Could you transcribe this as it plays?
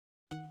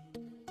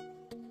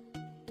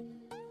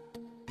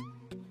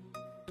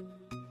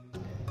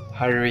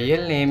Her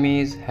real name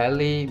is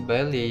Halle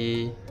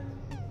Bailey.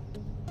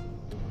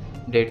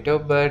 Date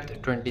of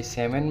birth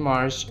 27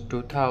 March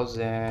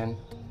 2000.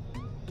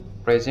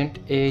 Present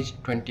age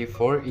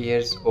 24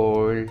 years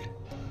old.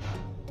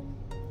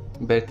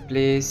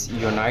 Birthplace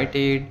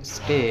United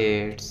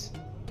States.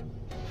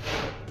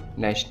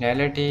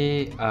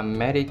 Nationality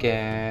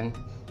American.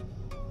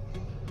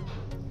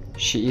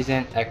 She is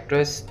an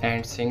actress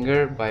and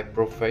singer by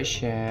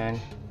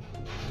profession.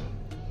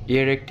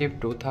 Year active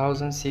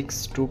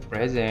 2006 to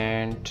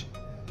present.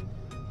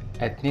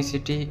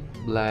 Ethnicity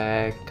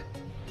Black.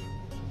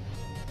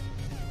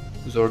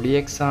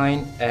 Zodiac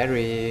sign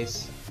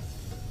Aries.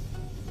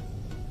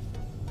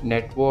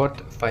 Net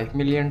worth $5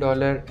 million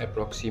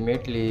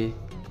approximately.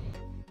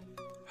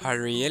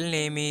 Her real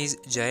name is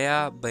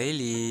Jayah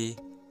Bailey.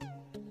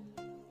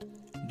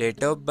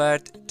 Date of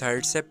birth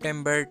 3rd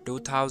September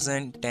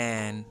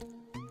 2010.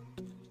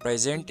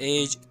 Present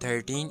age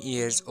 13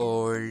 years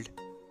old.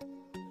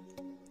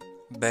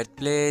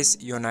 Birthplace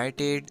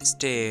United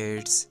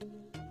States.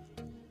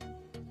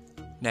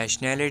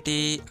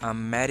 Nationality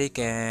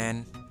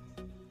American.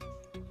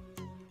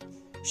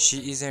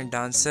 She is a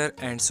dancer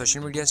and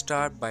social media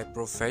star by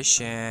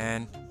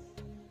profession.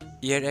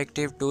 Year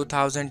active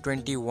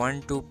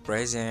 2021 to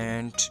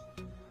present.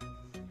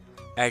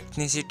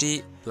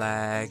 Ethnicity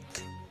Black.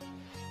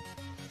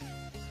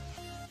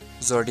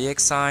 Zodiac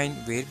sign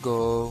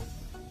Virgo.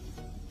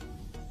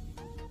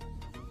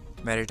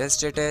 Marital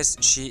status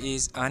she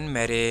is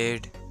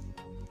unmarried.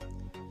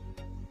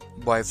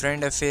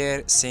 Boyfriend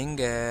affair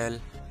single.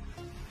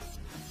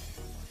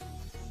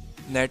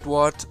 Net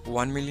worth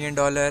 $1 million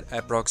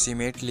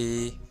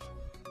approximately.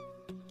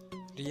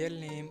 Real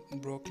name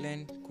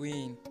Brooklyn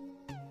Queen.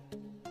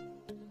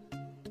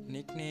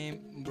 Nickname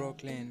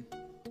Brooklyn.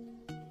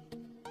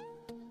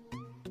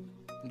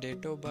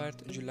 Date of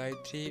birth July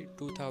 3,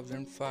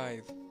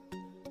 2005.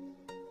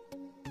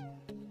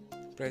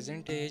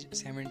 Present age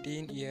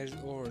 17 years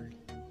old.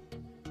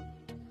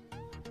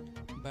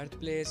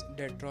 Birthplace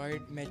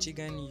Detroit,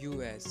 Michigan,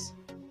 US.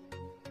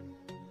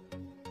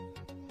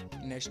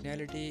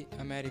 Nationality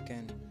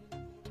American.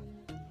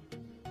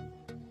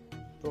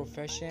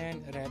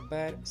 Profession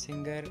rapper,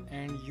 singer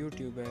and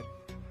YouTuber.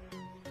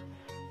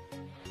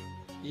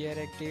 Year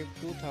active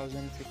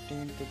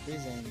 2015 to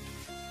present.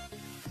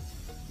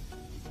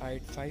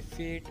 Height 5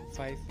 feet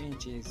 5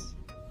 inches.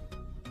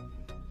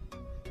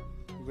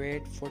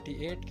 Weight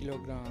 48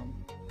 kg.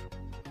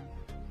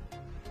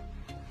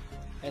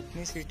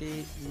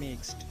 Ethnicity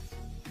mixed.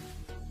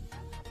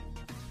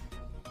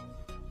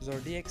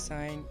 Zodiac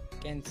sign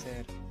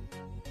Cancer.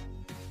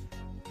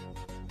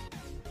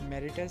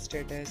 Marital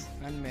status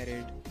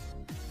unmarried.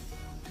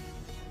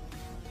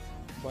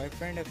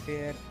 Boyfriend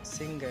affair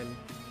single.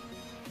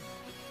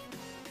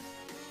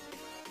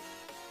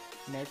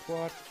 Net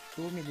worth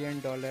 $2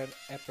 million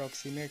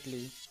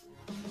approximately.